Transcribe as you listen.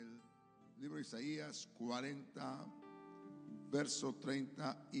Isaías 40, verso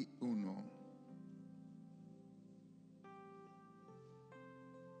 31.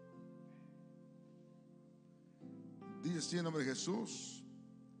 Dice así en nombre de Jesús: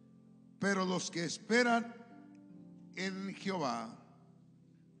 pero los que esperan en Jehová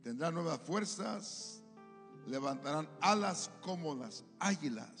tendrán nuevas fuerzas, levantarán alas como las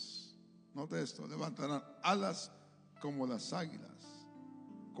águilas. Note esto: levantarán alas como las águilas.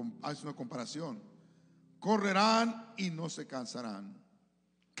 Hace una comparación. Correrán y no se cansarán,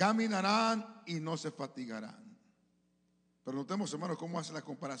 caminarán y no se fatigarán. Pero notemos, hermanos, cómo hace la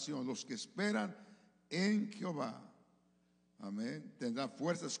comparación. Los que esperan en Jehová, amén, tendrán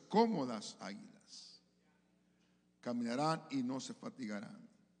fuerzas como las águilas, caminarán y no se fatigarán.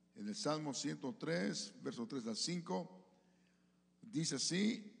 En el Salmo 103, verso 3 al 5, dice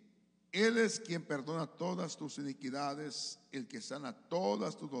así: Él es quien perdona todas tus iniquidades, el que sana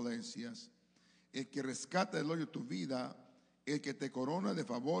todas tus dolencias, el que rescata del hoyo tu vida, el que te corona de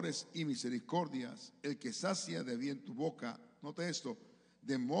favores y misericordias, el que sacia de bien tu boca. Note esto: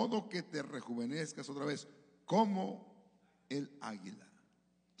 de modo que te rejuvenezcas otra vez como el águila.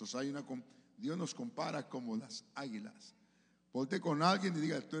 Entonces Dios nos compara como las águilas. Volte con alguien y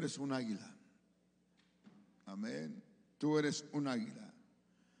diga: tú eres un águila. Amén. Tú eres un águila.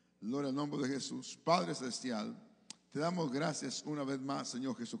 Gloria al nombre de Jesús. Padre celestial, te damos gracias una vez más,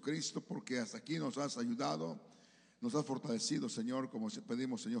 Señor Jesucristo, porque hasta aquí nos has ayudado, nos has fortalecido, Señor, como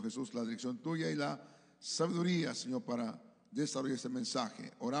pedimos, Señor Jesús, la dirección tuya y la sabiduría, Señor, para desarrollar este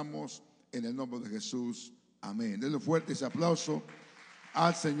mensaje. Oramos en el nombre de Jesús. Amén. Denle fuerte ese aplauso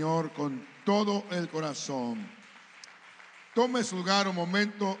al Señor con todo el corazón. Tome su lugar un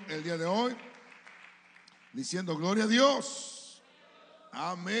momento el día de hoy, diciendo: gloria a Dios.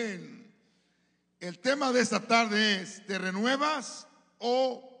 Amén. El tema de esta tarde es: ¿te renuevas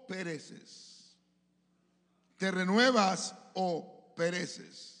o pereces? ¿Te renuevas o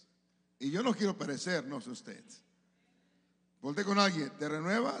pereces? Y yo no quiero perecer, no sé usted. Voltea con alguien: ¿te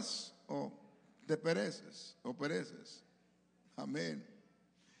renuevas o te pereces? O pereces. Amén.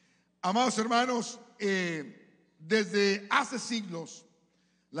 Amados hermanos, desde hace siglos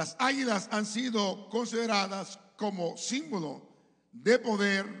las águilas han sido consideradas como símbolo de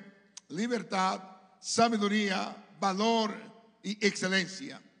poder, libertad, sabiduría, valor y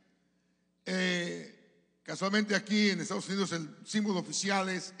excelencia. Casualmente aquí en Estados Unidos el símbolo oficial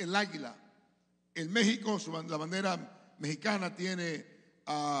es el águila. En México la bandera mexicana tiene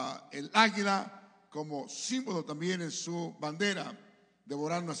el águila como símbolo también en su bandera,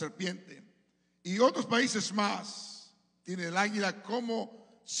 devorando una serpiente. Y otros países más tienen el águila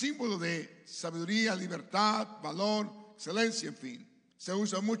como símbolo de sabiduría, libertad, valor, excelencia, en fin. Se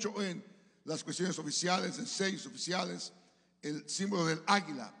usa mucho en las cuestiones oficiales, en sellos oficiales, el símbolo del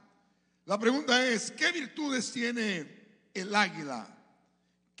águila. La pregunta es: ¿qué virtudes tiene el águila?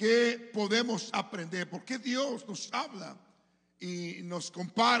 ¿Qué podemos aprender? ¿Por qué Dios nos habla y nos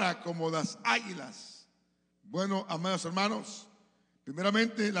compara como las águilas? Bueno, amados hermanos,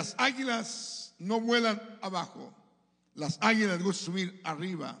 primeramente, las águilas no vuelan abajo. Las águilas les gusta subir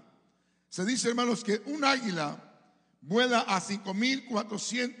arriba. Se dice, hermanos, que un águila vuela a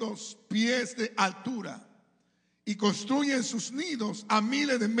 5,400 pies de altura y construyen sus nidos a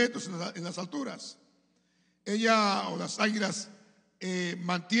miles de metros en las alturas. Ella o las águilas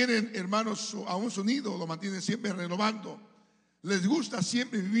mantienen, hermanos, aún su nido lo mantienen siempre renovando. Les gusta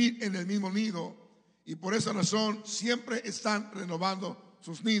siempre vivir en el mismo nido y por esa razón siempre están renovando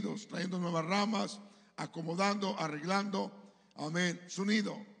sus nidos, trayendo nuevas ramas, acomodando, arreglando, amén, su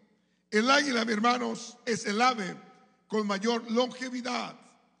nido. El águila, mis hermanos, es el ave con mayor longevidad.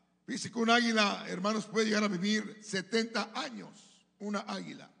 Dice que un águila, hermanos, puede llegar a vivir 70 años. Una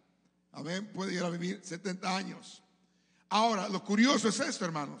águila, amén, puede llegar a vivir 70 años. Ahora, lo curioso es esto,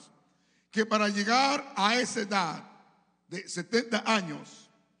 hermanos, que para llegar a esa edad de 70 años,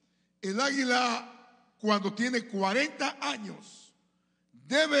 el águila, cuando tiene 40 años,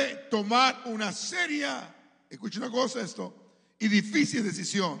 debe tomar una seria, escuche una cosa esto, y difícil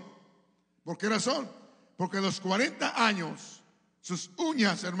decisión. ¿Por qué razón? Porque a los 40 años sus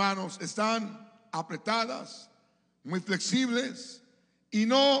uñas, hermanos, están apretadas, muy flexibles, y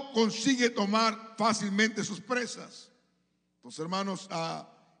no consigue tomar fácilmente sus presas. Entonces, hermanos,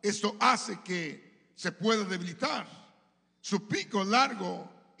 esto hace que se pueda debilitar. Su pico largo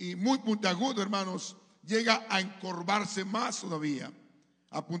y muy puntiagudo, hermanos, llega a encorvarse más todavía,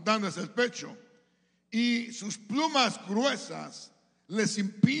 apuntando hacia el pecho. Y sus plumas gruesas les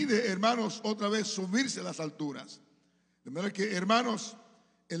impide, hermanos, otra vez subirse a las alturas. De manera que, hermanos,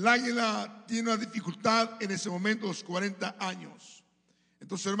 el águila tiene una dificultad en ese momento, los 40 años.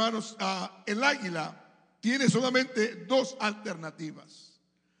 Entonces, hermanos, el águila tiene solamente dos alternativas: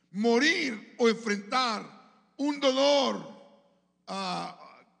 morir o enfrentar un dolor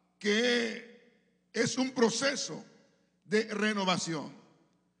que es un proceso de renovación.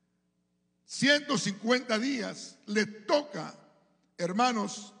 150 días le toca,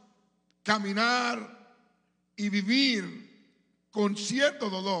 hermanos, caminar y vivir con cierto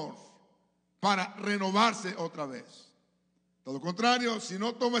dolor para renovarse otra vez. Todo lo contrario, si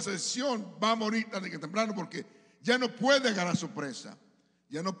no toma esa decisión, va a morir tarde que temprano, porque ya no puede agarrar su presa,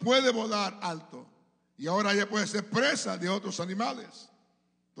 ya no puede volar alto, y ahora ella puede ser presa de otros animales.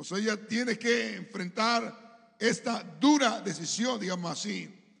 Entonces ella tiene que enfrentar esta dura decisión, digamos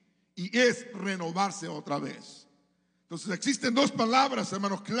así, y es renovarse otra vez. Entonces existen dos palabras,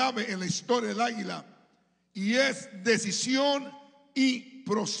 hermanos, clave en la historia del águila, y es decisión y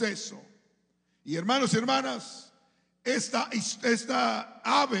proceso. Y hermanos y hermanas, esta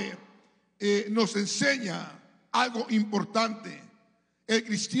ave nos enseña algo importante. El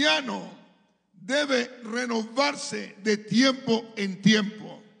cristiano debe renovarse de tiempo en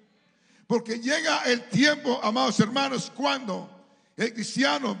tiempo, porque llega el tiempo, amados hermanos, cuando el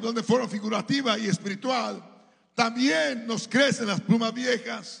cristiano, donde forma figurativa y espiritual, también nos crecen las plumas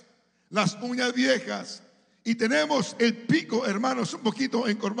viejas, las uñas viejas, y tenemos el pico, hermanos, un poquito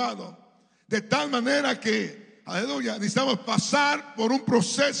encorvado, de tal manera que, aleluya, necesitamos pasar por un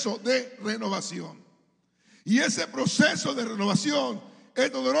proceso de renovación. Y ese proceso de renovación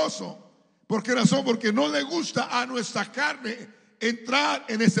es doloroso. ¿Por qué razón? Porque no le gusta a nuestra carne entrar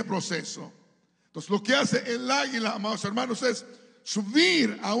en ese proceso. Entonces, lo que hace el águila, amados hermanos, es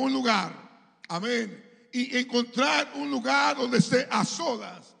subir a un lugar, amén, y encontrar un lugar donde esté a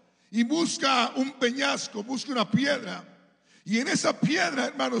solas, y busca un peñasco, busca una piedra, y en esa piedra,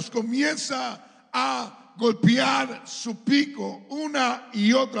 hermanos, comienza a golpear su pico una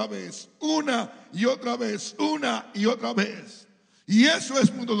y otra vez, una y otra vez, una y otra vez. Y eso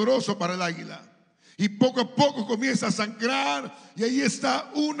es muy doloroso para el águila. Y poco a poco comienza a sangrar, y ahí está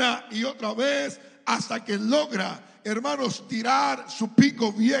una y otra vez, hasta que logra, hermanos, tirar su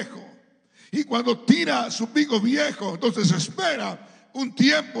pico viejo. Y cuando tira su pico viejo, entonces espera un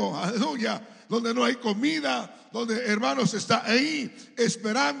tiempo, aleluya, donde no hay comida, donde, hermanos, está ahí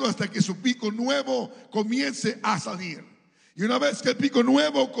esperando hasta que su pico nuevo comience a salir. Y una vez que el pico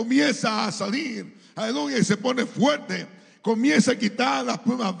nuevo comienza a salir, aleluya, y se pone fuerte, comienza a quitar las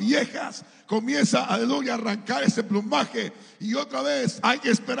plumas viejas, comienza, aleluya, a arrancar ese plumaje, y otra vez hay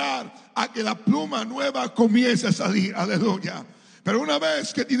que esperar a que la pluma nueva comience a salir, aleluya. Pero una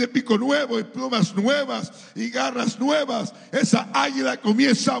vez que tiene pico nuevo y plumas nuevas y garras nuevas, esa águila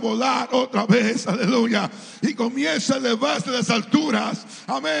comienza a volar otra vez, aleluya, y comienza a elevarse de las alturas,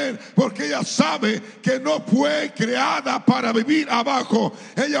 amén, porque ella sabe que no fue creada para vivir abajo,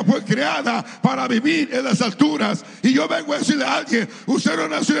 ella fue creada para vivir en las alturas. Y yo vengo a decirle a alguien: usted no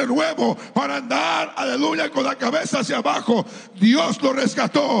nació de nuevo para andar, aleluya, con la cabeza hacia abajo. Dios lo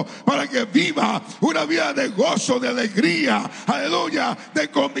rescató para que viva una vida de gozo, de alegría, aleluya,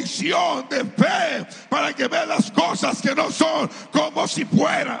 de convicción, de fe, para que vea las cosas que no son como si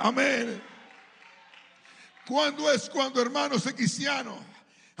fueran, amén. Cuando, hermanos, el cristiano,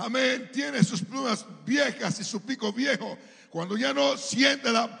 amén, tiene sus plumas viejas y su pico viejo, cuando ya no siente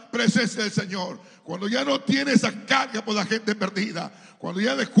la presencia del Señor, cuando ya no tiene esa carga por la gente perdida, cuando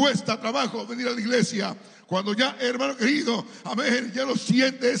ya le cuesta trabajo venir a la iglesia, cuando ya, hermano querido, amén, ya no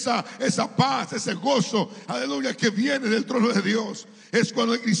siente esa paz, ese gozo, aleluya, que viene del trono de Dios. Es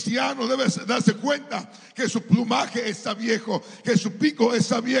cuando el cristiano debe darse cuenta que su plumaje está viejo, que su pico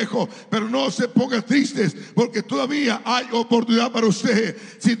está viejo. Pero no se pongan tristes, porque todavía hay oportunidad para usted.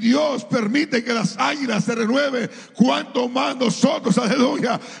 Si Dios permite que las águilas se renueven, cuánto más nosotros,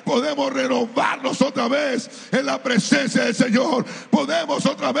 aleluya, podemos renovarnos otra vez en la presencia del Señor. Podemos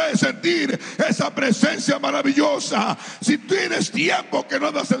otra vez sentir esa presencia maravillosa. Si tienes tiempo que no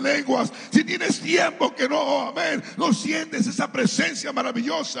andas en lenguas, si tienes tiempo que no, amén, no sientes esa presencia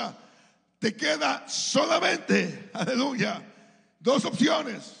maravillosa, te queda solamente, aleluya, dos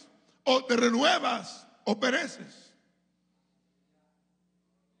opciones: o te renuevas o pereces.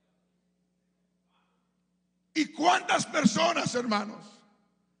 ¿Y cuántas personas, hermanos,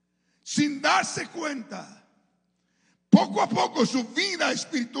 sin darse cuenta, poco a poco su vida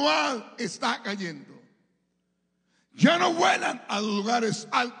espiritual está cayendo? Ya no vuelan a los lugares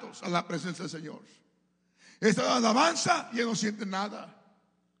altos, a la presencia del Señor. Esta alabanza, ya no sienten nada.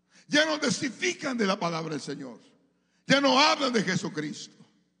 Ya no testifican de la palabra del Señor. Ya no hablan de Jesucristo.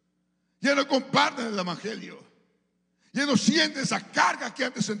 Ya no comparten el evangelio. Ya no sienten esa carga que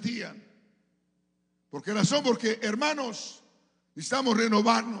antes sentían. ¿Por qué razón? Porque, hermanos, Necesitamos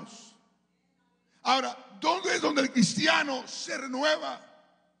renovarnos. Ahora, ¿dónde es donde el cristiano se renueva?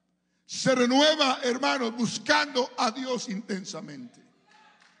 Se renueva, hermanos, buscando a Dios intensamente.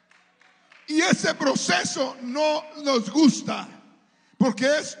 Y ese proceso no nos gusta porque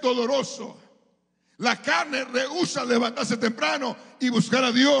es doloroso. La carne rehúsa levantarse temprano y buscar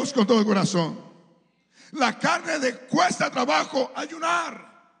a Dios con todo el corazón. La carne le cuesta trabajo ayunar.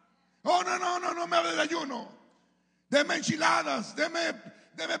 Oh, no me hable de ayuno. Deme enchiladas, deme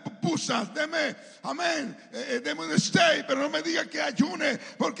pupusas, deme un steak, pero no me diga que ayune,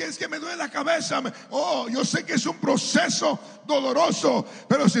 porque es que me duele la cabeza. Oh, yo sé que es un proceso doloroso,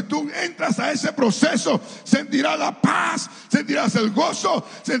 pero si tú entras a ese proceso, sentirás la paz, sentirás el gozo,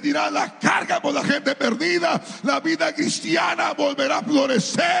 sentirás la carga por la gente perdida. La vida cristiana volverá a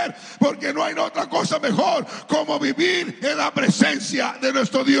florecer, porque no hay otra cosa mejor como vivir en la presencia de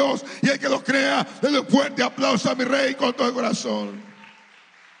nuestro Dios. Y el que lo crea, denle un fuerte aplauso a mi Rey con todo el corazón.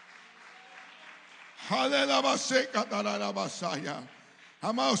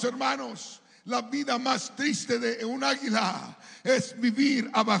 Amados hermanos, la vida más triste de un águila es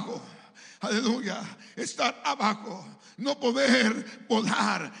vivir abajo. Aleluya, estar abajo, no poder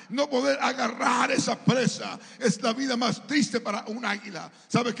volar, no poder agarrar esa presa. Es la vida más triste para un águila.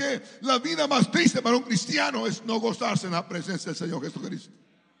 ¿Sabe qué? La vida más triste para un cristiano es no gozarse en la presencia del Señor Jesucristo.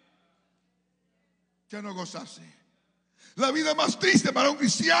 Ya no gozarse. La vida más triste para un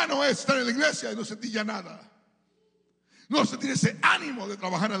cristiano es estar en la iglesia y no sentir ya nada. No sentir ese ánimo de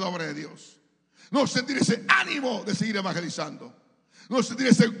trabajar en la obra de Dios. No sentir ese ánimo de seguir evangelizando. No sentir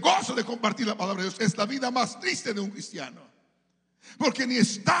ese gozo de compartir la palabra de Dios. Es la vida más triste de un cristiano. Porque ni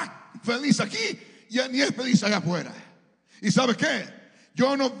está feliz aquí, ya ni es feliz allá afuera. ¿Y sabe qué?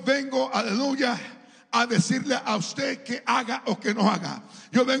 Yo no vengo, aleluya, a decirle a usted que haga o que no haga.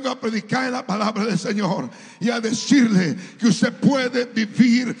 Yo vengo a predicar la palabra del Señor y a decirle que usted puede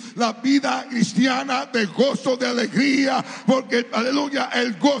vivir la vida cristiana de gozo, de alegría, porque aleluya,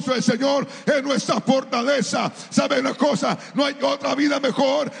 el gozo del Señor es nuestra fortaleza. ¿Sabe una cosa? No hay otra vida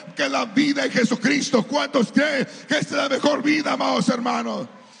mejor que la vida en Jesucristo. ¿Cuántos creen que esta es la mejor vida, amados hermanos?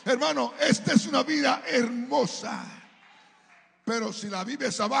 Hermano, esta es una vida hermosa, pero si la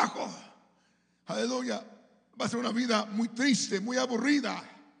vives abajo, aleluya, va a ser una vida muy triste, muy aburrida,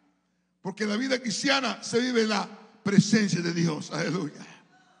 porque la vida cristiana se vive en la presencia de Dios. Aleluya.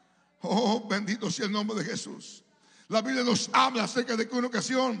 Oh, bendito sea el nombre de Jesús. La Biblia nos habla acerca de que en una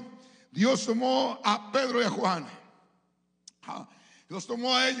ocasión Dios tomó a Pedro y a Juan. Los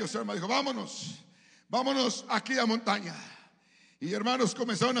tomó a ellos, hermano. Dijo, vámonos aquí a la montaña. Y hermanos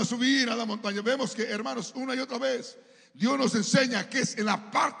comenzaron a subir a la montaña. Vemos que, hermanos, una y otra vez Dios nos enseña que es en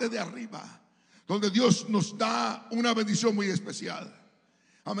la parte de arriba donde Dios nos da una bendición muy especial.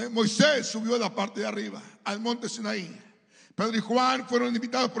 Amén. Moisés subió a la parte de arriba, al monte Sinaí. Pedro y Juan fueron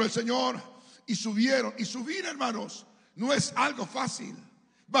invitados por el Señor y subieron. Y subir, hermanos, no es algo fácil.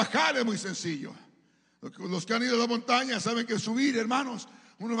 Bajar es muy sencillo. Los que han ido a la montaña saben que subir, hermanos,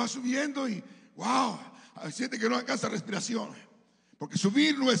 uno va subiendo y wow, siente que no alcanza respiración. Porque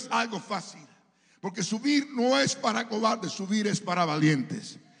subir no es algo fácil. Porque subir no es para cobardes, subir es para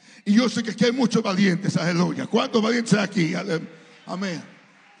valientes. Y yo sé que aquí hay muchos valientes, aleluya. ¿Cuántos valientes hay aquí? Amén.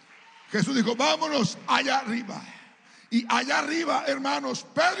 Jesús dijo, vámonos allá arriba. Y allá arriba, hermanos,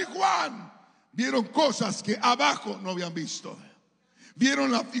 Pedro y Juan vieron cosas que abajo no habían visto.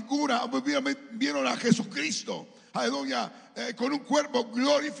 Vieron la figura, vieron a Jesucristo, aleluya, con un cuerpo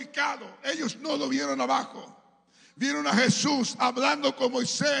glorificado. Ellos no lo vieron abajo. Vieron a Jesús hablando con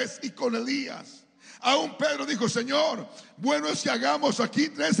Moisés y con Elías. Aún Pedro dijo, Señor, bueno es que hagamos aquí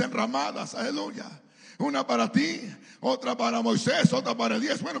 3 enramadas, aleluya. Una para ti, otra para Moisés, otra para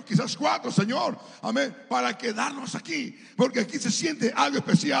Elías. Bueno, quizás 4, Señor, amén, para quedarnos aquí, porque aquí se siente algo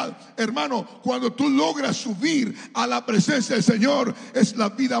especial. Hermano, cuando tú logras subir a la presencia del Señor, es la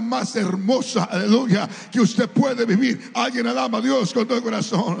vida más hermosa, aleluya, que usted puede vivir. Alguien alaba a Dios con todo el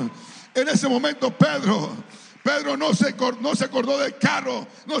corazón. En ese momento Pedro no se acordó del carro,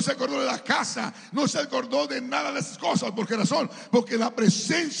 no se acordó de la casa, no se acordó de nada de esas cosas. ¿Por qué razón? Porque la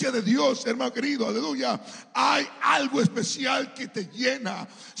presencia de Dios, hermano querido, aleluya, hay algo especial que te llena.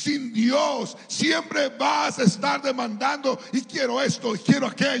 Sin Dios siempre vas a estar demandando, y quiero esto, y quiero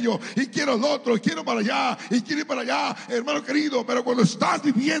aquello, y quiero lo otro, y quiero para allá, y quiero ir para allá, hermano querido. Pero cuando estás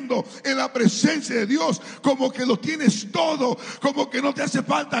viviendo en la presencia de Dios, como que lo tienes todo, como que no te hace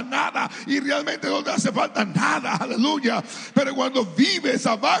falta nada, y realmente no te hace falta nada. nada, aleluya. Pero cuando vives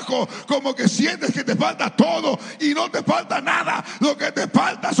abajo, como que sientes que te falta todo y no te falta nada. Lo que te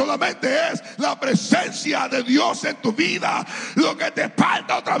falta solamente es la presencia de Dios en tu vida. Lo que te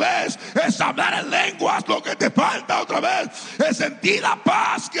falta otra vez es hablar en lenguas. Lo que te falta otra vez es sentir la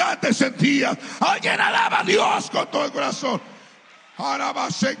paz que antes sentías. Alguien alaba a Dios con todo el corazón.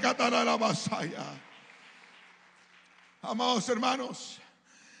 Amados hermanos,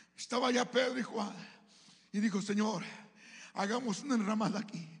 estaba ya Pedro y Juan y dijo: Señor, hagamos una enramada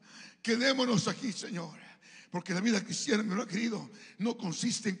aquí, quedémonos aquí, Señor, porque la vida cristiana, mi querido, no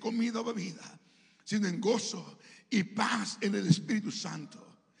consiste en comida o bebida, sino en gozo y paz en el Espíritu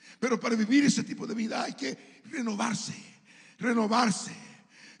Santo. Pero para vivir ese tipo de vida hay que renovarse.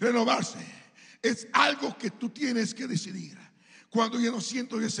 Es algo que tú tienes que decidir. Cuando yo no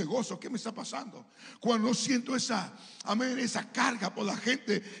siento ese gozo, ¿qué me está pasando? Cuando no siento esa carga por la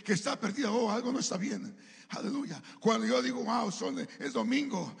gente que está perdida, algo no está bien. Aleluya. Cuando yo digo, wow, es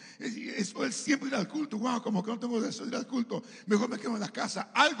domingo, es tiempo de ir al culto, wow, como que no tengo deseo de ir al culto, mejor me quedo en la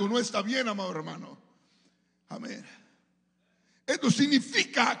casa. Algo no está bien, amado hermano. Amén. Esto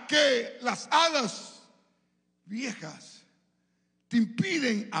significa que las alas viejas te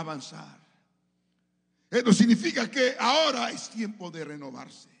impiden avanzar. Esto significa que ahora es tiempo de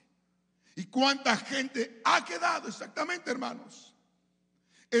renovarse. ¿Y cuánta gente ha quedado exactamente, hermanos,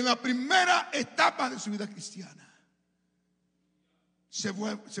 en la primera etapa de su vida cristiana? Se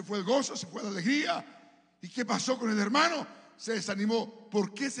fue el gozo, se fue la alegría. ¿Y qué pasó con el hermano? Se desanimó.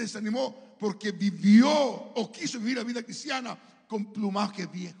 ¿Por qué se desanimó? Porque vivió o quiso vivir la vida cristiana con plumaje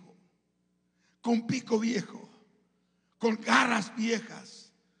viejo, con pico viejo, con garras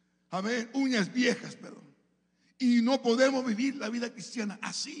viejas, amén, uñas viejas, perdón. Y no podemos vivir la vida cristiana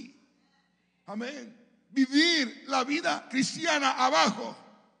así. Amén. Vivir la vida cristiana abajo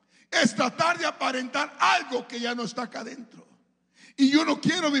es tratar de aparentar algo que ya no está acá adentro. Y yo no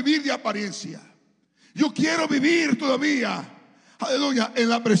quiero vivir de apariencia. Yo quiero vivir todavía, aleluya, en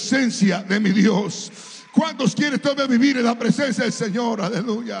la presencia de mi Dios. ¿Cuántos quieren todavía vivir en la presencia del Señor?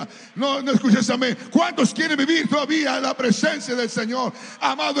 Aleluya. No escuches amén. ¿Cuántos quieren vivir todavía en la presencia del Señor?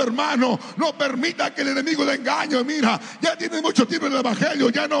 Amado hermano, no permita que el enemigo le engañe. Mira, ya tienes mucho tiempo en el evangelio.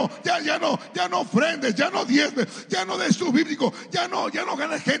 Ya no ofrendes, ya no diezmes, ya no des tu bíblico, ya no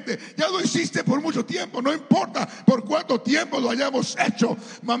ganes gente. Ya lo hiciste por mucho tiempo. No importa por cuánto tiempo lo hayamos hecho.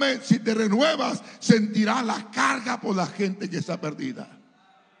 Amén. Si te renuevas, sentirás la carga por la gente que está perdida.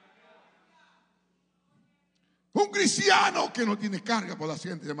 Un cristiano que no tiene carga por la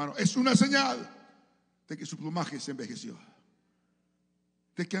gente, hermano, es una señal de que su plumaje se envejeció,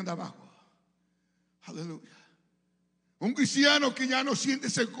 de que anda abajo. Aleluya. Un cristiano que ya no siente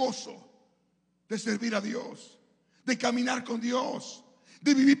ese gozo de servir a Dios, de caminar con Dios,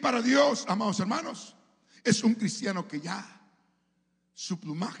 de vivir para Dios, amados hermanos, es un cristiano que ya su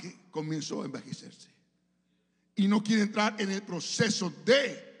plumaje comenzó a envejecerse y no quiere entrar en el proceso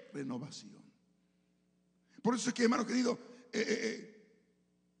de renovación. Por eso es que, hermano querido,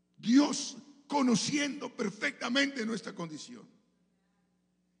 Dios, conociendo perfectamente nuestra condición,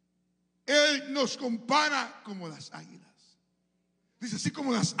 Él nos compara como las águilas. Dice, así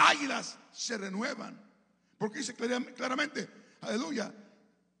como las águilas se renuevan. Porque dice claramente, aleluya,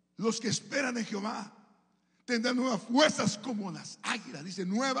 los que esperan en Jehová tendrán nuevas fuerzas como las águilas. Dice,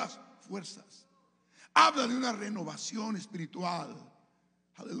 nuevas fuerzas. Habla de una renovación espiritual,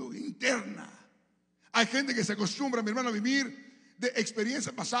 aleluya, interna. Hay gente que se acostumbra, mi hermano, a vivir de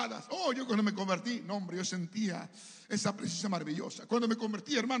experiencias pasadas. Yo cuando me convertí, no hombre, yo sentía esa presencia maravillosa. Cuando me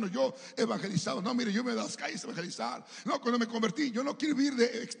convertí, hermano, yo evangelizado. No, mire, yo me he dado a las calles a evangelizar. No, cuando me convertí, yo no quiero vivir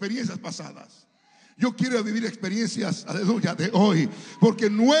de experiencias pasadas. Yo quiero vivir experiencias, aleluya, de hoy, porque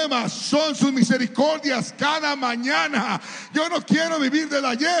nuevas son sus misericordias cada mañana. Yo no quiero vivir del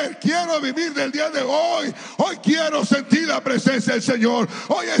ayer, quiero vivir del día de hoy. Hoy quiero sentir la presencia del Señor.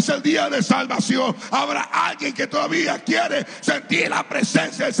 Hoy es el día de salvación. Habrá alguien que todavía quiere sentir la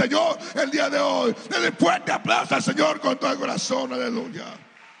presencia del Señor el día de hoy. Denle fuerte aplauso al Señor con todo el corazón, aleluya.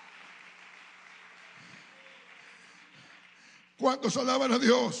 ¿Cuántos alaban a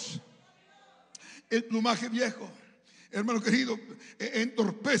Dios? El plumaje viejo, hermano querido,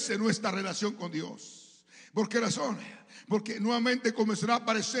 entorpece nuestra relación con Dios. ¿Por qué razón? Porque nuevamente comenzará a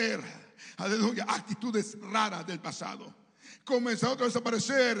aparecer, aleluya, actitudes raras del pasado. Comenzará otra vez a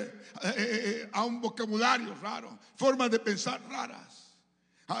aparecer a un vocabulario raro, formas de pensar raras.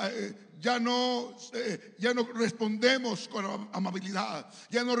 Ya no respondemos con amabilidad,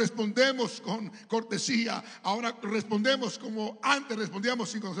 ya no respondemos con cortesía. Ahora respondemos como antes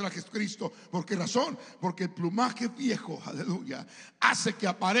respondíamos sin conocer a Jesucristo. ¿Por qué razón? Porque el plumaje viejo, aleluya, hace que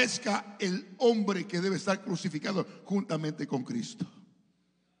aparezca el hombre que debe estar crucificado juntamente con Cristo.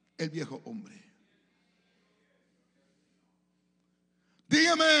 El viejo hombre.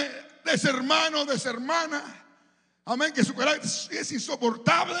 Dígame, de ese hermano, de esa hermana, amén, que su carácter es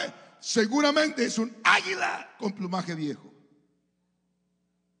insoportable. Seguramente es un águila con plumaje viejo.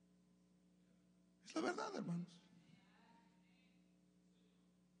 Es la verdad, hermanos.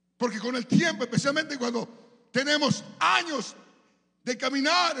 Porque con el tiempo, especialmente cuando tenemos años de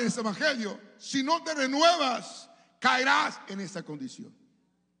caminar en este evangelio, si no te renuevas, caerás en esta condición.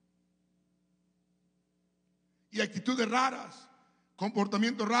 Y actitudes raras,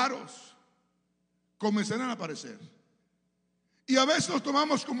 comportamientos raros comenzarán a aparecer. Y a veces lo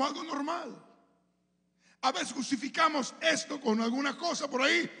tomamos como algo normal. A veces justificamos esto con alguna cosa por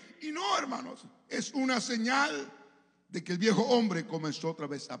ahí. Y no, hermanos, es una señal de que el viejo hombre comenzó otra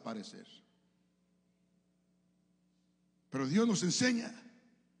vez a aparecer. Pero Dios nos enseña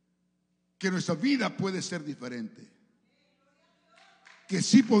que nuestra vida puede ser diferente. Que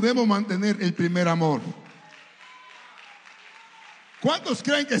sí podemos mantener el primer amor. ¿Cuántos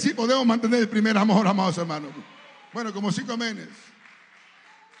creen que sí podemos mantener el primer amor, amados hermanos? Bueno, como 5 amenes.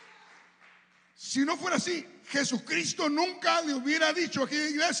 Si no fuera así, Jesucristo nunca le hubiera dicho aquí en la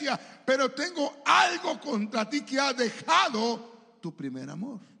iglesia: pero tengo algo contra ti, que has dejado tu primer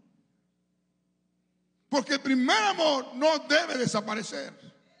amor. Porque el primer amor no debe desaparecer.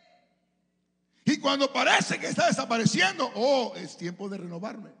 Y cuando parece que está desapareciendo, es tiempo de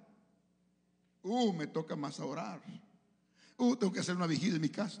renovarme. Me toca más a orar. Tengo que hacer una vigilia en mi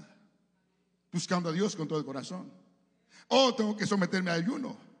casa, buscando a Dios con todo el corazón. Tengo que someterme al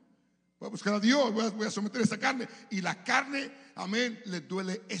ayuno. Voy a buscar a Dios, voy a someter esta carne. Y la carne, amén, le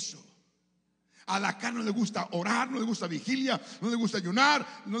duele eso. A la carne no le gusta orar, no le gusta vigilia, no le gusta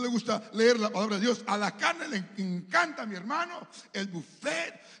ayunar, no le gusta leer la palabra de Dios. A la carne le encanta, mi hermano, el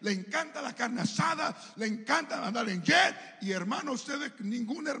buffet, le encanta la carne asada, le encanta andar en jet. Y hermano, ustedes,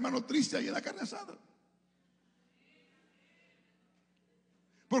 ningún hermano triste ahí en la carne asada.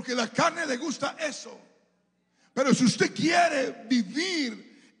 Porque la carne le gusta eso. Pero si usted quiere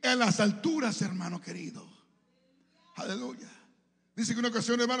vivir en las alturas, hermano querido, aleluya. Dice que una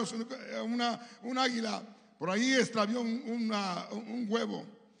ocasión, hermanos, un águila por ahí extravió un huevo,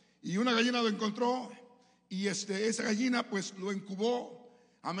 y una gallina lo encontró, y esa gallina pues lo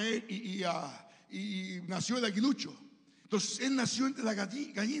incubó, amén, y nació el aguilucho. Entonces él nació entre las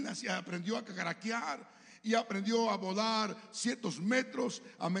gallinas y aprendió a cacaraquear y aprendió a volar ciertos metros,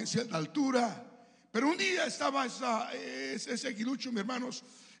 a cierta altura. Pero un día estaba ese aguilucho, mis hermanos,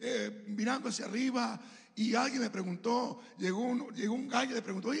 mirando hacia arriba, y alguien le preguntó, llegó un gallo y le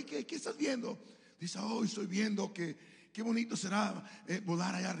preguntó: oye, ¿qué estás viendo? Dice: estoy viendo que qué bonito será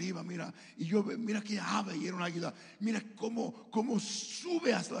volar allá arriba, mira. Y mira qué ave, y era un águila. Mira cómo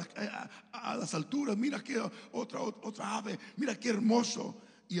sube hasta a las alturas. Mira qué otra ave, mira qué hermoso.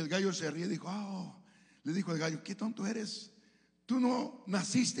 Y el gallo se ríe y dijo: le dijo el gallo: qué tonto eres. Tú no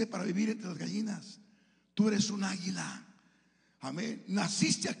naciste para vivir entre las gallinas. Tú eres un águila. Amén.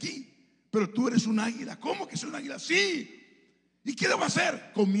 Naciste aquí, pero tú eres un águila. ¿Cómo que soy un águila? Sí. ¿Y qué debo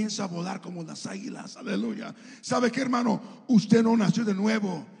hacer? Comienza a volar como las águilas. Aleluya. ¿Sabe qué, hermano? Usted no nació de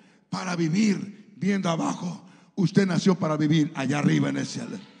nuevo para vivir viendo abajo. Usted nació para vivir allá arriba en el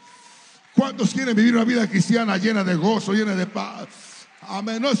cielo. ¿Cuántos quieren vivir una vida cristiana llena de gozo, llena de paz?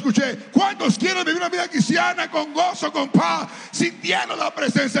 Amén, no escuché. ¿Cuántos quieren vivir una vida cristiana con gozo, con paz, sintiendo la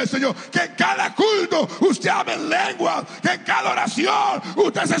presencia del Señor? Que en cada culto usted hable en lengua, que en cada oración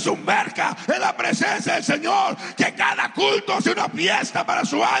usted se sumerja en la presencia del Señor, que cada culto sea una fiesta para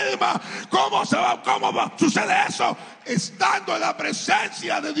su alma. ¿Cómo sucede eso? Estando en la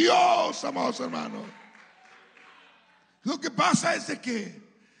presencia de Dios, amados hermanos. Lo que pasa es de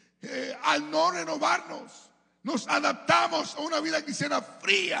que al no renovarnos, nos adaptamos a una vida cristiana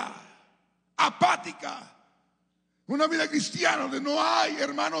fría, apática. Una vida cristiana donde no hay,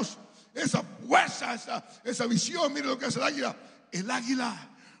 hermanos, esa fuerza, esa visión. Mire lo que hace el águila. El águila,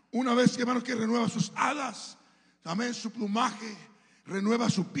 una vez que, hermanos, que renueva sus alas, amén, su plumaje, renueva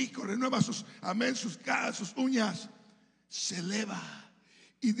su pico, renueva sus uñas, se eleva.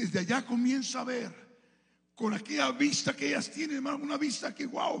 Y desde allá comienza a ver, con aquella vista que ellas tienen, hermano, una vista que,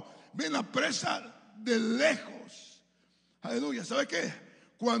 ven la presa de lejos. Aleluya. ¿Sabe qué?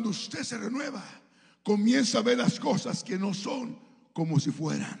 Cuando usted se renueva, comienza a ver las cosas que no son como si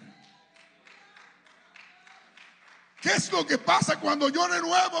fueran. ¿Qué es lo que pasa cuando yo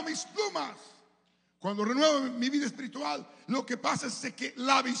renuevo mis plumas? Cuando renuevo mi vida espiritual, lo que pasa es que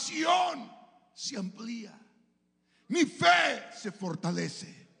la visión se amplía. Mi fe se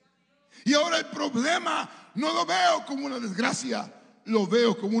fortalece. Y ahora el problema no lo veo como una desgracia, lo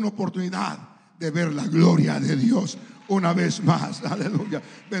veo como una oportunidad de ver la gloria de Dios una vez más. Aleluya.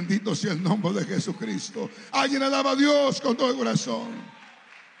 Bendito sea el nombre de Jesucristo. Alguien alaba a Dios con todo el corazón.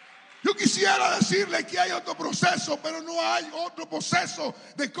 Yo quisiera decirle que hay otro proceso, pero no hay otro proceso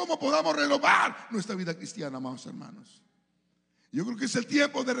de cómo podamos renovar nuestra vida cristiana, amados hermanos. Yo creo que es el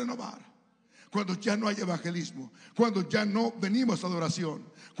tiempo de renovar. Cuando ya no hay evangelismo, cuando ya no venimos a adoración,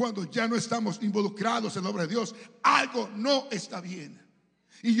 cuando ya no estamos involucrados en la obra de Dios, algo no está bien.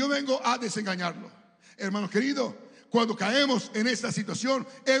 Y yo vengo a desengañarlo. Hermano querido, cuando caemos en esta situación,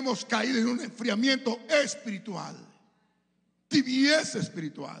 hemos caído en un enfriamiento espiritual, tibieza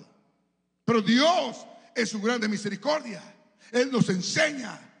espiritual. Pero Dios en su grande misericordia, Él nos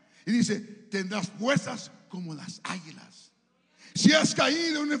enseña y dice: tendrás fuerzas como las águilas. Si has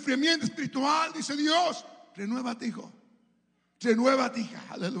caído en un enfriamiento espiritual, dice Dios, renuévate, hijo, renuévate, hija.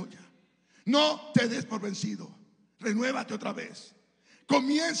 Aleluya. No te des por vencido, renuévate otra vez.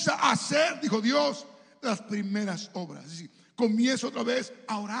 Comienza a hacer, dijo Dios, las primeras obras. Es decir, comienza otra vez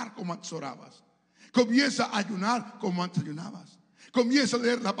a orar como antes orabas. Comienza a ayunar como antes ayunabas. Comienza a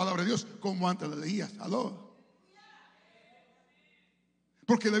leer la palabra de Dios como antes la leías. Aló.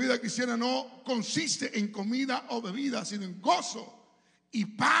 Porque la vida cristiana no consiste en comida o bebida, sino en gozo y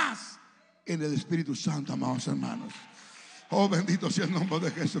paz en el Espíritu Santo, amados hermanos. Oh, bendito sea el nombre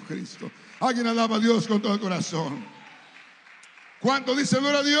de Jesucristo. Alguien alaba a Dios con todo el corazón. ¿Cuánto dice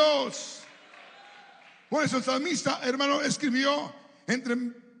gloria a Dios? Por eso el salmista, hermano, escribió entre,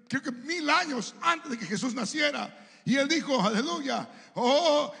 creo que 1000 años antes de que Jesús naciera. Y él dijo, aleluya,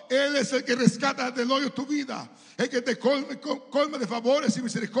 oh, Él es el que rescata del hoyo tu vida, el que te colma de favores y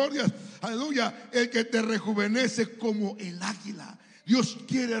misericordias, aleluya, el que te rejuvenece como el águila. Dios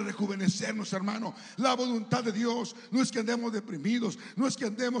quiere rejuvenecernos, hermano. La voluntad de Dios no es que andemos deprimidos, no es que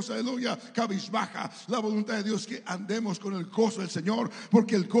andemos, aleluya, cabizbaja. La voluntad de Dios es que andemos con el gozo del Señor,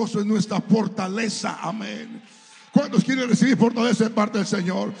 porque el gozo es nuestra fortaleza. Amén. ¿Cuántos quieren recibir fortaleza de parte del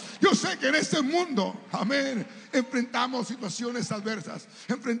Señor? Yo sé que en este mundo, amén, enfrentamos situaciones adversas,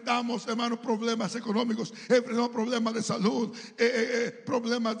 enfrentamos, hermanos, problemas económicos, enfrentamos problemas de salud,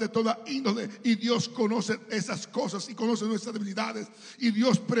 problemas de toda índole. Y Dios conoce esas cosas y conoce nuestras debilidades. Y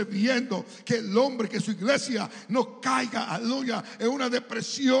Dios previendo que el hombre, que su iglesia no caiga, aleluya, en una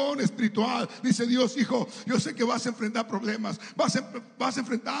depresión espiritual. Dice Dios, hijo, yo sé que vas a enfrentar problemas, vas a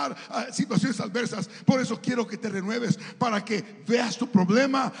enfrentar situaciones adversas. Por eso quiero que te renueves, para que veas tu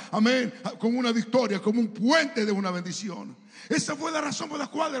problema, amén, como una victoria, como un puente de una bendición. Esa fue la razón por la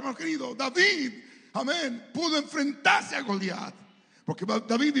cual, hermano querido, David, amén, pudo enfrentarse a Goliat, porque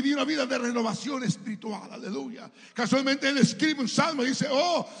David vivía una vida de renovación espiritual. Aleluya. Casualmente él escribe un salmo y dice,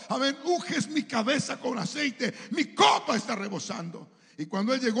 oh, amén, unges mi cabeza con aceite, mi copa está rebosando. Y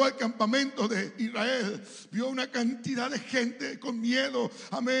cuando él llegó al campamento de Israel, vio una cantidad de gente con miedo,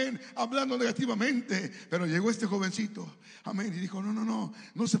 amén, hablando negativamente. Pero llegó este jovencito, amén, y dijo,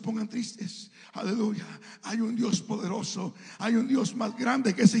 no se pongan tristes. Aleluya, hay un Dios poderoso, hay un Dios más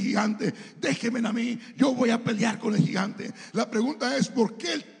grande que ese gigante. Déjenme a mí, yo voy a pelear con el gigante. La pregunta es, ¿por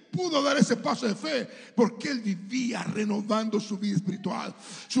qué él pudo dar ese paso de fe? Porque él vivía renovando su vida espiritual.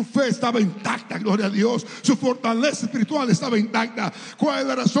 Su fe estaba intacta, gloria a Dios. Su fortaleza espiritual estaba intacta. ¿Cuál es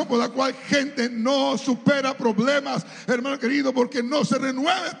la razón por la cual gente no supera problemas, hermano querido? Porque no se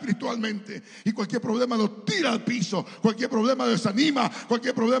renueva espiritualmente. Y cualquier problema lo tira al piso, cualquier problema lo desanima,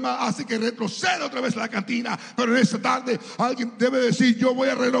 cualquier problema hace que retroceda otra vez a la cantina. Pero en esta tarde alguien debe decir, yo voy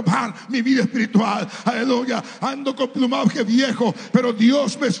a renovar mi vida espiritual. Aleluya. Ando con plumaje viejo, pero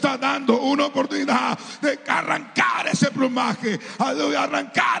Dios me está dando una oportunidad de arrancar ese plumaje,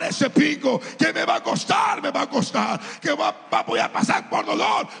 arrancar ese pico. Que me va a costar, que voy a pasar por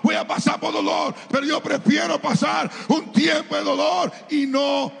dolor, pero yo prefiero pasar un tiempo de dolor y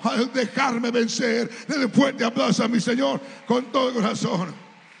no dejarme vencer. Denle fuerte aplauso a mi Señor con todo el corazón.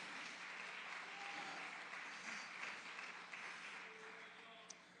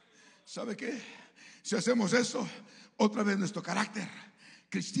 ¿Sabe qué? Si hacemos eso, otra vez nuestro carácter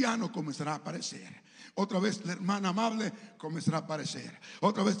cristiano comenzará a aparecer. Otra vez la hermana amable comenzará a aparecer.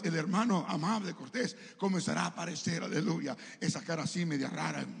 Otra vez el hermano amable, cortés, comenzará a aparecer. Aleluya. Esa cara así media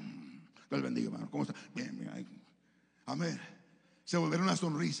rara. Dios le bendiga, hermano. ¿Cómo está? Bien. Amén. Se volverá una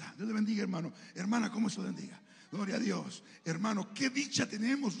sonrisa. Dios le bendiga, hermano. Hermana, ¿cómo se le bendiga? Gloria a Dios. Hermano, qué dicha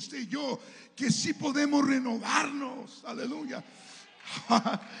tenemos usted y yo, que sí podemos renovarnos. Aleluya.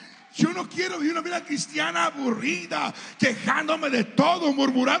 Yo no quiero vivir una vida cristiana aburrida, quejándome de todo,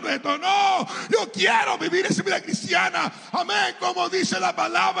 murmurando de todo. No, yo quiero vivir esa vida cristiana. Amén. Como dice la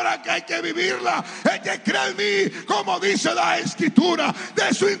palabra, que hay que vivirla. El que cree en mí, como dice la escritura,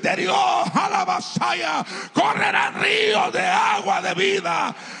 de su interior a la vasalla correrán ríos de agua de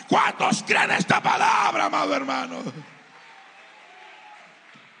vida. ¿Cuántos creen esta palabra, amado hermano?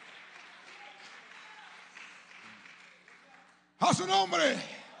 A su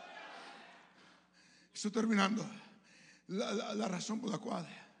nombre. Estoy terminando. La razón por la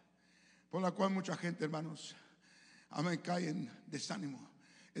cual mucha gente, hermanos, amén, cae en desánimo,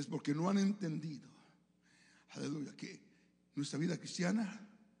 es porque no han entendido, aleluya, que nuestra vida cristiana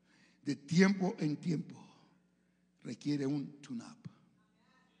de tiempo en tiempo requiere un tune-up.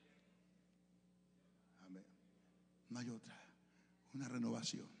 Amén. No hay otra, una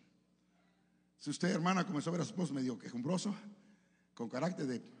renovación. Si usted, hermana, comenzó a ver a su esposo medio quejumbroso, con carácter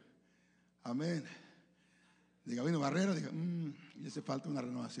de, amén, de Gabino Barrera, diga, le hace falta una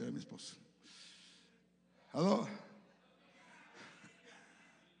renovación de mi esposo. ¿Aló?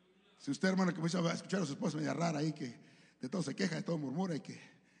 Si usted, hermano, comienza a escuchar a su esposa media rara ahí, que de todo se queja, de todo murmura, y que,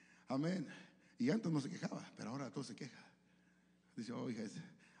 amén, y antes no se quejaba, pero ahora de todo se queja. Dice, oh, hija,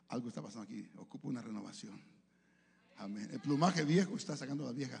 algo está pasando aquí, ocupa una renovación. Amén. El plumaje viejo está sacando a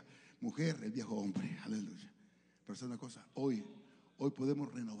la vieja mujer, el viejo hombre, aleluya. Pero es una cosa, hoy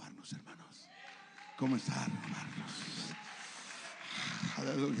podemos renovarnos, hermanos. Comenzar a renovarnos.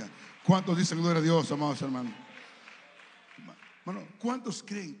 Aleluya. ¿Cuántos dicen gloria a Dios, amados hermanos? Bueno, ¿cuántos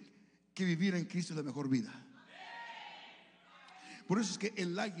creen que vivir en Cristo es la mejor vida? Por eso es que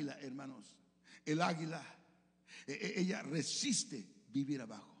el águila, hermanos, el águila, ella resiste vivir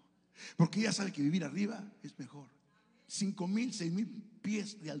abajo, porque ella sabe que vivir arriba es mejor. 5,000, 6,000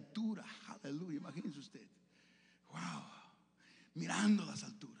 pies de altura. Aleluya, imagínense usted. Wow, mirando las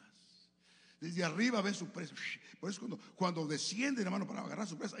alturas. Desde arriba ve su presa. Por eso cuando desciende, hermano, para agarrar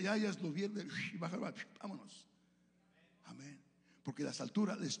su presa, allá ellas lo vierten y baja, vámonos. Amén. Porque las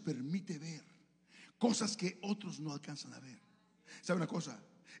alturas les permite ver cosas que otros no alcanzan a ver. ¿Sabe una cosa?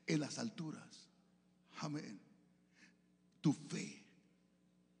 En las alturas, amén, tu fe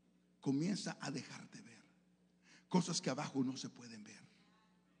comienza a dejarte ver cosas que abajo no se pueden ver.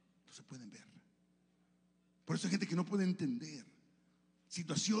 No se pueden ver. Por eso hay gente que no puede entender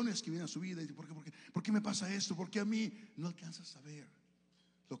situaciones que vienen a su vida y dice, ¿por qué me pasa esto? ¿Por qué a mí? No alcanzas a ver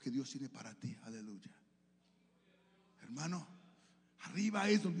lo que Dios tiene para ti. Aleluya. Hermano, arriba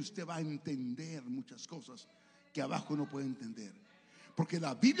es donde usted va a entender muchas cosas que abajo no puede entender. Porque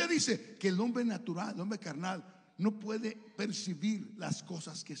la Biblia dice que el hombre natural, el hombre carnal, no puede percibir las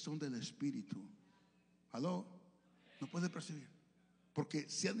cosas que son del Espíritu. ¿Aló? No puede percibir, porque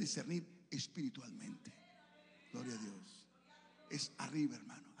se ha de discernir espiritualmente. Gloria a Dios. Es arriba,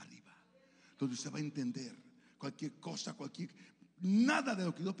 hermano, arriba, donde usted va a entender cualquier cosa, nada de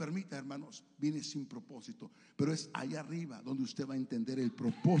lo que Dios permita, hermanos, viene sin propósito. Pero es allá arriba donde usted va a entender el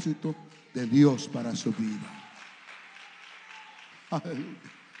propósito de Dios para su vida. Aleluya.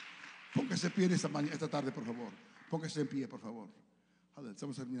 Póngase en pie esta tarde, por favor. Póngase en pie, por favor. Aleluya.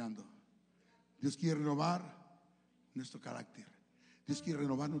 Estamos terminando. Dios quiere renovar nuestro carácter. Dios quiere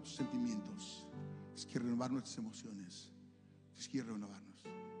renovar nuestros sentimientos. Dios quiere renovar nuestras emociones. Dios quiere renovarnos.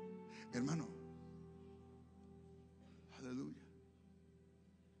 Hermano, aleluya.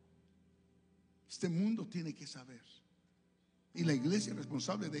 Este mundo tiene que saber, y la iglesia es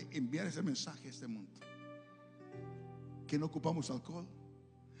responsable de enviar ese mensaje a este mundo, que no ocupamos alcohol,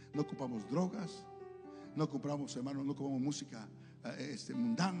 no ocupamos drogas, no ocupamos, hermano, no ocupamos música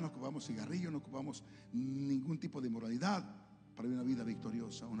mundana, no ocupamos cigarrillo, no ocupamos ningún tipo de inmoralidad para vivir una vida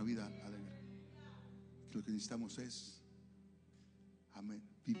victoriosa, una vida alegre. Lo que necesitamos es, amén,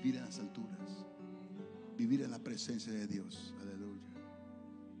 vivir en las alturas, vivir en la presencia de Dios. Aleluya.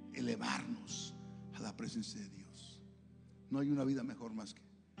 Elevarnos a la presencia de Dios. No hay una vida mejor más que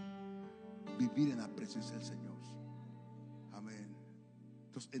vivir en la presencia del Señor. Amén.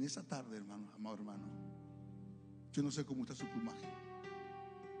 Entonces, en esta tarde, hermano, amado hermano, yo no sé cómo está su plumaje.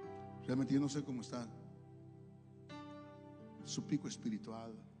 Realmente yo no sé cómo está su pico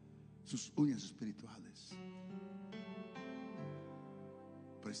espiritual, sus uñas espirituales.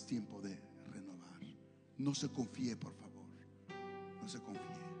 Pero es tiempo de renovar. No se confíe, por favor. No se confíe.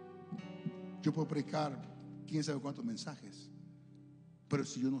 Yo puedo predicar quién sabe cuántos mensajes, pero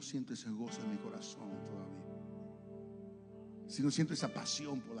si yo no siento ese gozo en mi corazón todavía, si no siento esa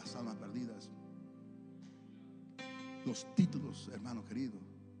pasión por las almas perdidas, los títulos, hermano querido,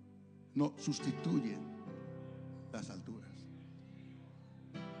 no sustituyen las alturas.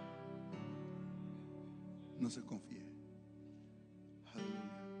 No se confíe. Aleluya.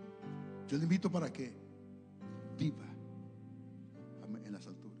 Yo le invito para que viva en las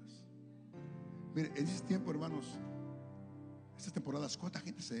alturas. Mire, en ese tiempo, hermanos, estas temporadas, ¿cuánta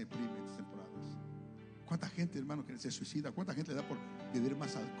gente se deprime en estas temporadas? ¿Cuánta gente, hermano, que se suicida? ¿Cuánta gente le da por beber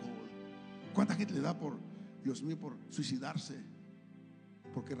más alcohol? ¿Cuánta gente le da por, Dios mío, por suicidarse?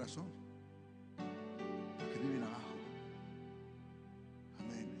 ¿Por qué razón? Porque viven abajo.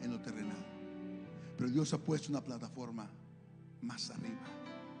 Amén, en lo terrenal. Pero Dios ha puesto una plataforma más arriba,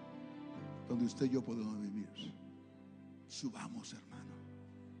 donde usted y yo podemos vivir. Subamos, hermano.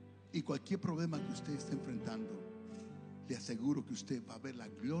 Y cualquier problema que usted esté enfrentando, le aseguro que usted va a ver la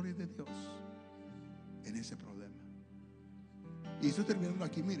gloria de Dios en ese problema. Y estoy terminando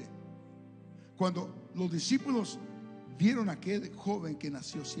aquí. Mire, cuando los discípulos vieron a aquel joven que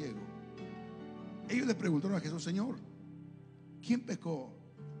nació ciego, ellos le preguntaron a Jesús: Señor, ¿quién pecó,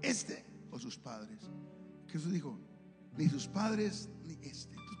 este o sus padres? Jesús dijo: ni sus padres ni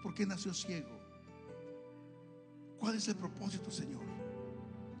este. Entonces, ¿por qué nació ciego? ¿Cuál es el propósito, Señor?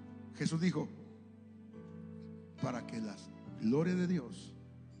 Jesús dijo: para que la gloria de Dios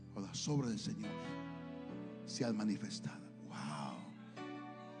o las obras del Señor sean manifestadas. Wow.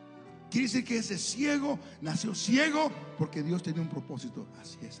 Quiere decir que ese ciego nació ciego porque Dios tenía un propósito.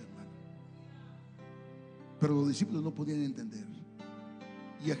 Así es, hermano. Pero los discípulos no podían entender.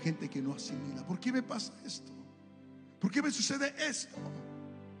 Y hay gente que no asimila. ¿Por qué me pasa esto? ¿Por qué me sucede esto?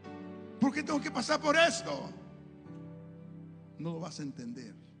 ¿Por qué tengo que pasar por esto? No lo vas a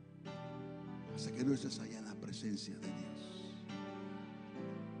entender hasta que no estés allá en la presencia de Dios.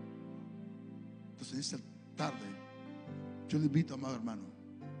 Entonces, en esta tarde, yo le invito, amado hermano,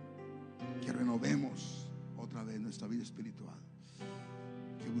 que renovemos otra vez nuestra vida espiritual,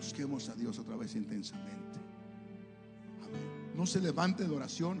 que busquemos a Dios otra vez intensamente. Amén. No se levante de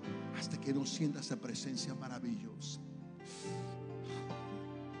oración hasta que no sienta esa presencia maravillosa.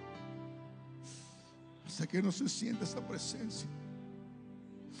 Hasta que no se sienta esa presencia.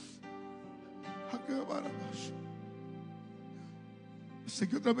 Hasta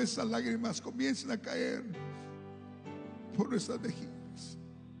que otra vez las lágrimas comiencen a caer por nuestras mejillas.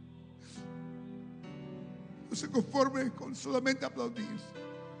 No se conforme con solamente aplaudir.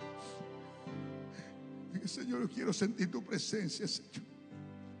 Diga: Señor, yo quiero sentir tu presencia, Señor.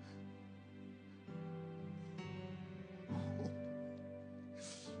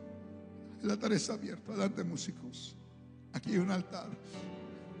 El altar está abierto. Adelante, músicos. Aquí hay un altar.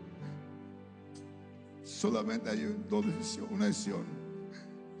 Solamente hay una decisión: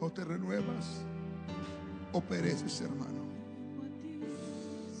 o te renuevas o pereces, hermano.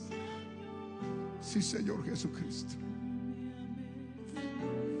 Sí, Señor Jesucristo.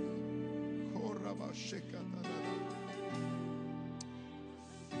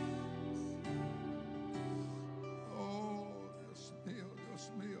 Oh, Dios mío,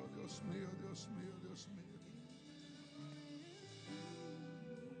 Dios mío, Dios mío, Dios mío, Dios mío.